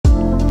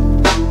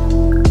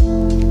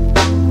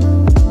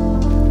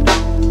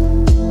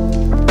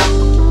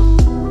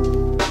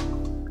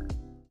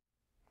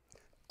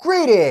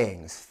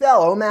Greetings,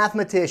 fellow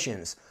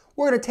mathematicians.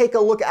 We're going to take a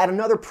look at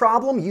another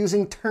problem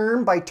using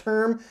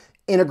term-by-term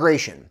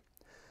integration.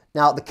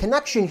 Now, the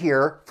connection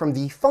here from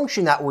the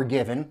function that we're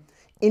given,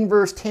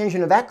 inverse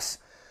tangent of x,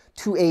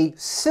 to a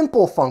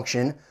simple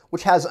function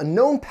which has a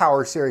known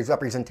power series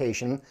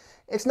representation,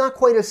 it's not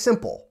quite as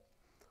simple.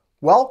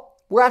 Well,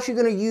 we're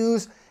actually going to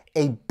use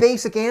a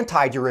basic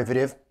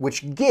antiderivative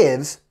which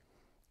gives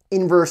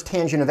inverse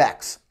tangent of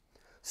x.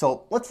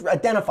 So let's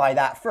identify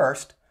that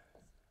first.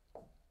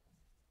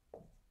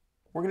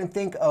 We're going to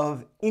think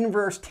of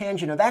inverse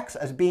tangent of x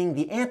as being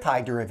the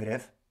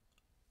antiderivative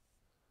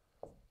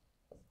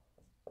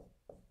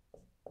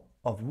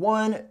of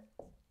 1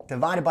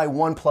 divided by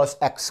 1 plus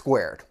x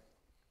squared.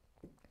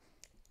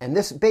 And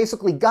this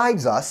basically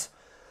guides us.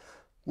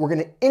 We're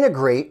going to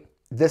integrate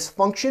this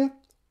function,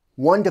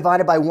 1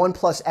 divided by 1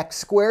 plus x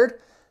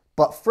squared.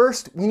 But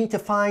first, we need to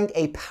find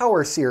a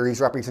power series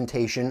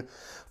representation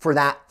for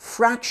that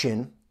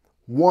fraction,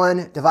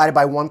 1 divided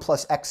by 1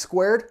 plus x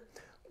squared,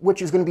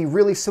 which is going to be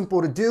really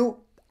simple to do,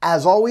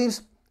 as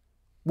always,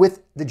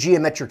 with the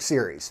geometric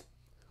series.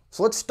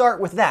 So let's start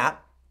with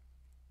that.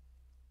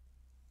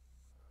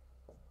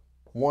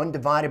 1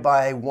 divided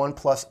by 1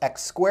 plus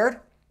x squared.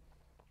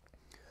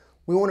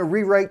 We want to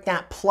rewrite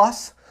that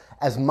plus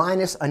as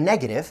minus a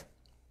negative.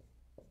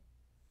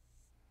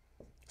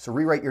 So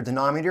rewrite your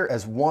denominator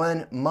as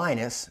 1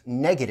 minus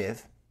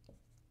negative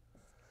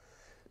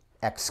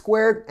x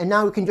squared. And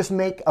now we can just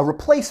make a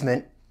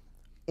replacement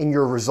in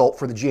your result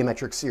for the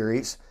geometric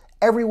series.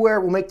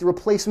 Everywhere we'll make the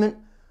replacement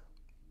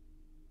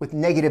with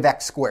negative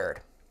x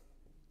squared.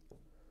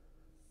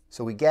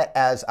 So we get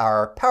as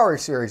our power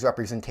series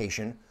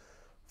representation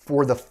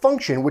for the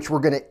function which we're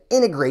going to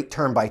integrate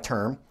term by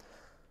term,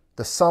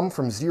 the sum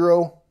from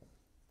 0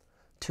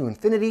 to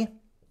infinity,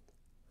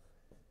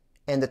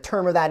 and the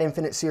term of that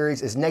infinite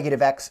series is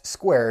negative x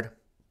squared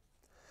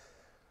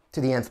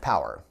to the nth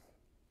power.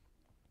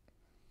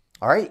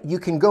 All right, you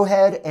can go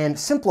ahead and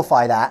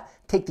simplify that.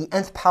 Take the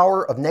nth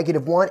power of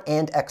negative 1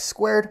 and x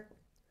squared,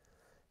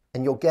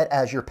 and you'll get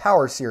as your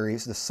power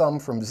series the sum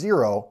from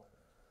 0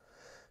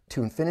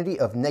 to infinity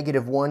of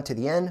negative 1 to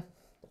the n.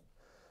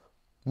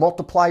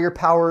 Multiply your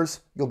powers,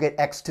 you'll get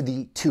x to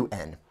the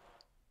 2n.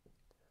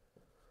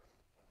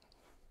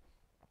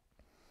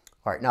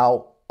 All right,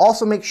 now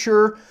also make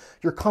sure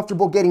you're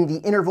comfortable getting the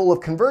interval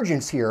of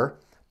convergence here.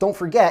 Don't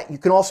forget, you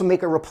can also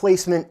make a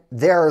replacement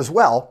there as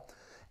well,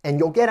 and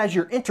you'll get as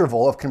your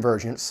interval of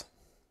convergence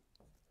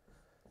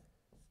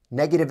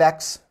negative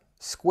x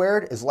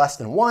squared is less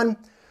than 1,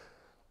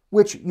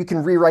 which you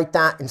can rewrite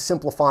that and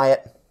simplify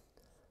it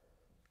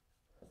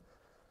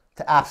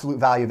to absolute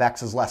value of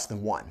x is less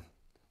than 1,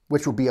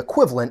 which will be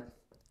equivalent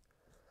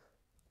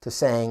to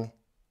saying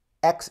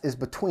x is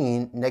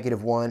between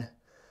negative 1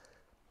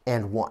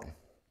 and 1.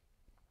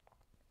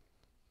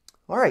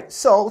 All right,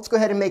 so let's go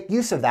ahead and make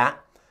use of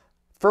that.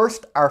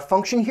 First, our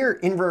function here,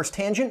 inverse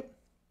tangent.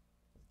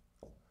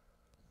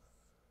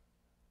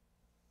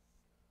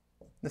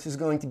 This is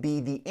going to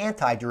be the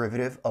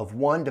antiderivative of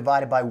 1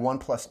 divided by 1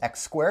 plus x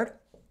squared.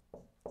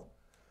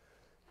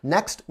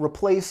 Next,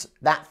 replace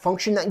that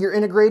function that you're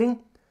integrating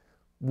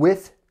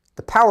with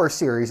the power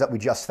series that we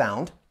just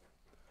found.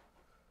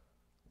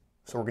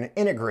 So we're going to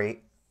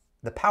integrate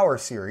the power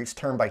series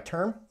term by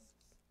term.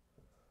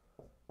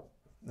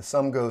 The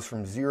sum goes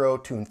from 0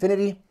 to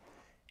infinity,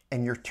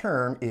 and your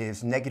term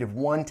is negative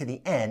 1 to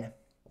the n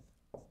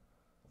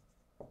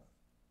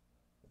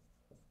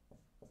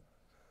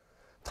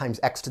times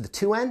x to the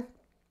 2n.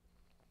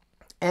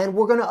 And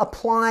we're going to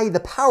apply the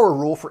power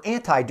rule for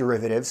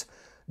antiderivatives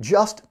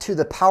just to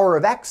the power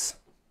of x.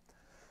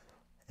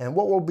 And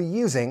what we'll be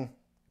using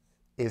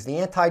is the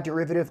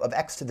antiderivative of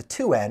x to the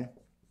 2n.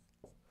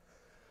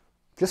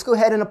 Just go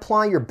ahead and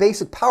apply your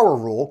basic power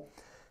rule,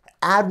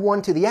 add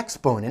 1 to the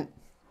exponent.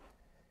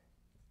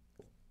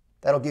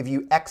 That'll give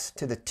you x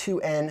to the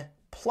 2n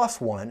plus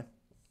 1.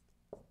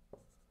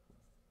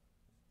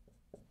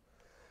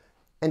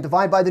 And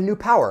divide by the new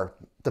power.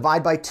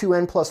 Divide by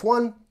 2n plus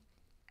 1.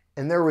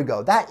 And there we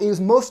go. That is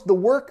most of the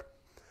work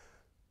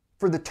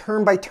for the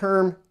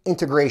term-by-term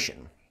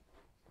integration.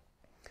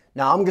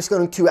 Now I'm just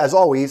going to, as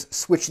always,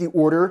 switch the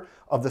order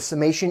of the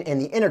summation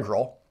and the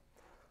integral,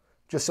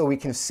 just so we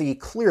can see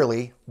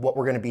clearly what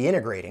we're going to be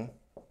integrating.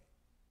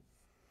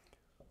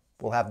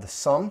 We'll have the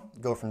sum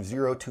go from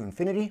 0 to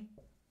infinity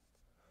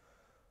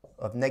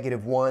of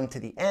negative 1 to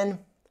the n,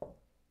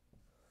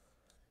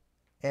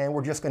 and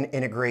we're just going to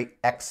integrate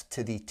x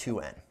to the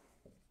 2n.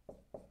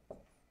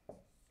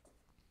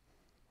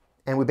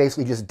 And we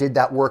basically just did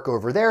that work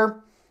over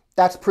there.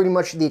 That's pretty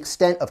much the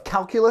extent of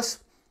calculus,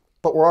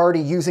 but we're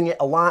already using it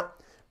a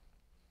lot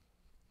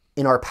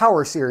in our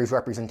power series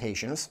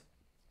representations.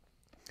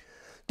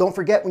 Don't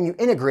forget, when you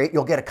integrate,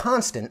 you'll get a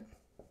constant.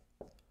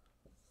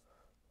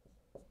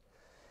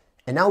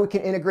 And now we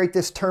can integrate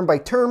this term by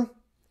term,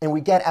 and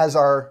we get as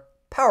our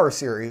power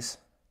series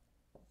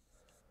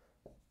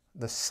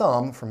the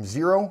sum from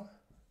 0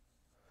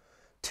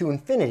 to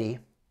infinity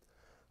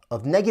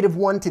of negative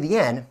 1 to the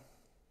n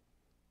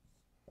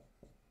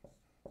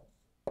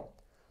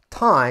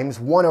times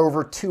 1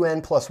 over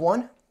 2n plus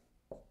 1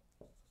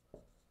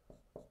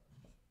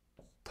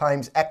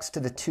 times x to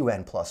the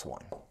 2n plus 1.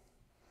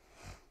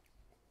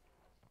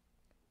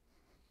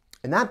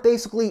 And that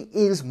basically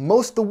is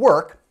most of the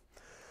work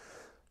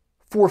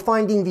for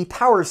finding the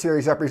power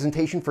series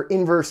representation for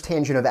inverse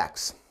tangent of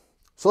x.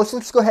 So let's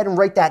just go ahead and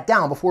write that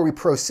down before we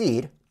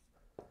proceed.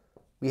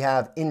 We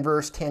have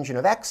inverse tangent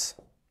of x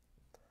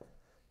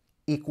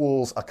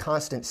equals a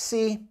constant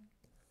c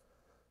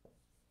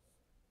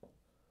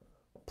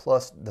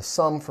plus the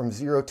sum from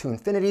 0 to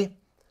infinity.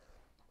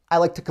 I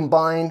like to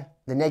combine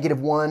the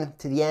 -1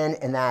 to the n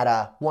and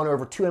that 1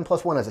 over 2n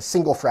plus 1 as a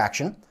single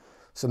fraction.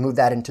 So move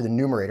that into the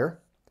numerator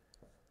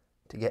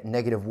to get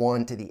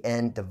 -1 to the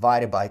n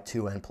divided by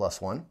 2n plus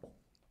 1.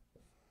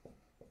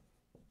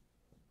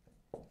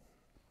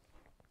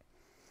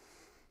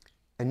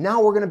 And now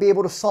we're going to be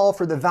able to solve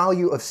for the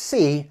value of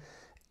c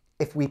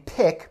if we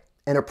pick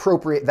an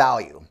appropriate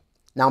value.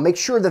 Now make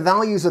sure the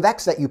values of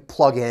x that you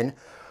plug in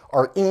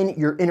are in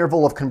your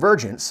interval of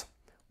convergence,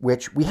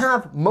 which we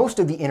have most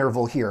of the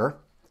interval here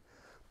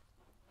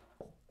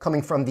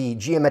coming from the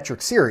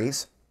geometric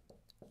series.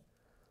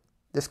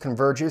 This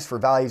converges for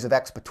values of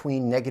x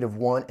between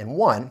 -1 and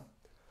 1.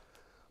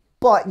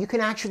 But you can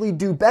actually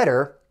do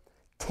better.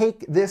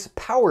 Take this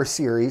power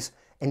series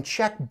and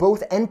check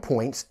both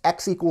endpoints,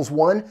 x equals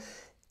 1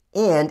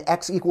 and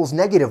x equals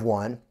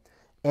 -1.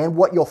 And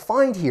what you'll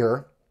find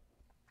here,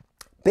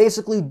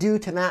 basically due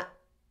to that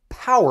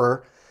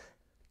power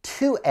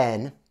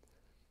 2n,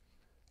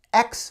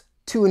 x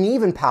to an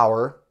even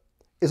power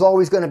is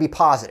always going to be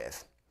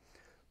positive.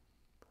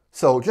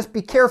 So just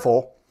be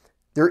careful.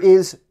 There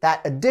is that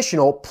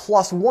additional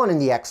 +1 in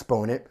the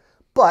exponent,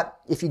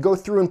 but if you go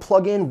through and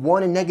plug in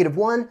 1 and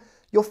 -1,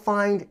 you'll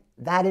find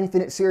that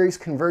infinite series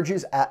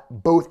converges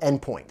at both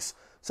endpoints.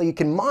 So you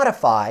can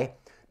modify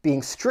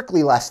being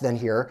strictly less than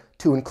here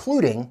to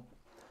including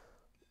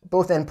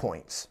both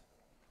endpoints.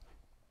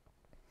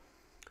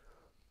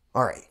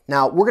 All right,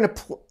 now we're going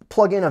to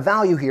plug in a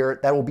value here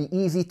that will be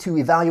easy to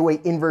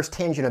evaluate inverse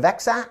tangent of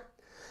x at,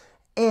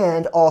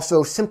 and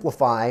also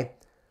simplify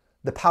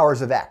the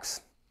powers of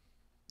x.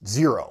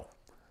 0.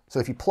 So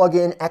if you plug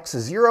in x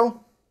is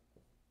 0,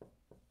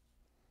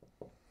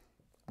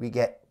 we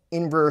get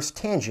inverse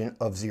tangent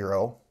of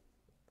 0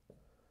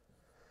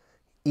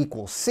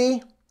 equals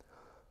c.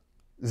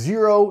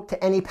 0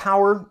 to any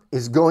power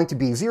is going to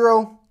be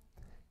 0.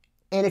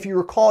 And if you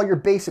recall your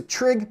basic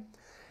trig,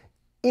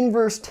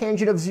 inverse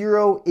tangent of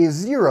 0 is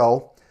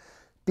 0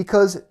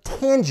 because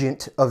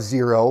tangent of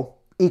 0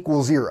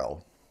 equals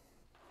 0.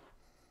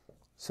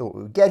 So what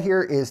we get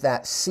here is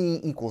that c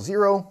equals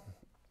 0.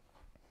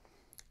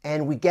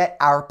 And we get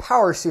our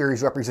power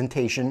series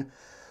representation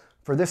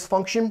for this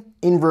function,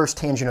 inverse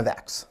tangent of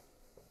x.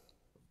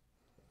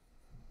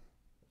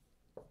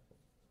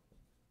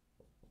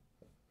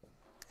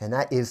 And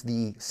that is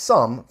the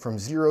sum from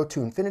 0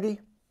 to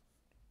infinity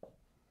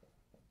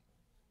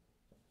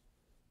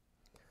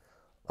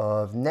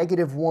of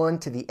 -1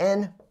 to the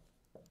n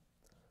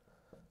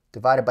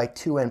divided by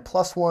 2n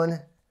plus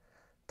 1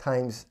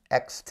 times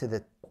x to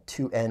the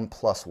 2n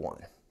plus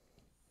 1.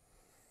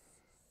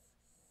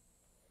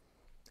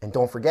 And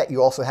don't forget,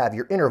 you also have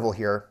your interval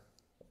here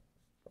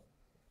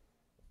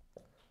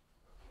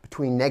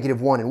between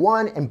 -1 and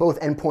 1, and both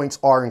endpoints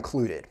are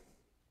included.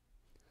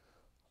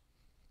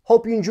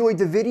 Hope you enjoyed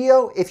the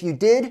video. If you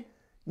did,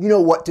 you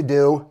know what to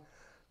do.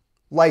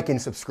 Like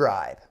and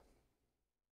subscribe.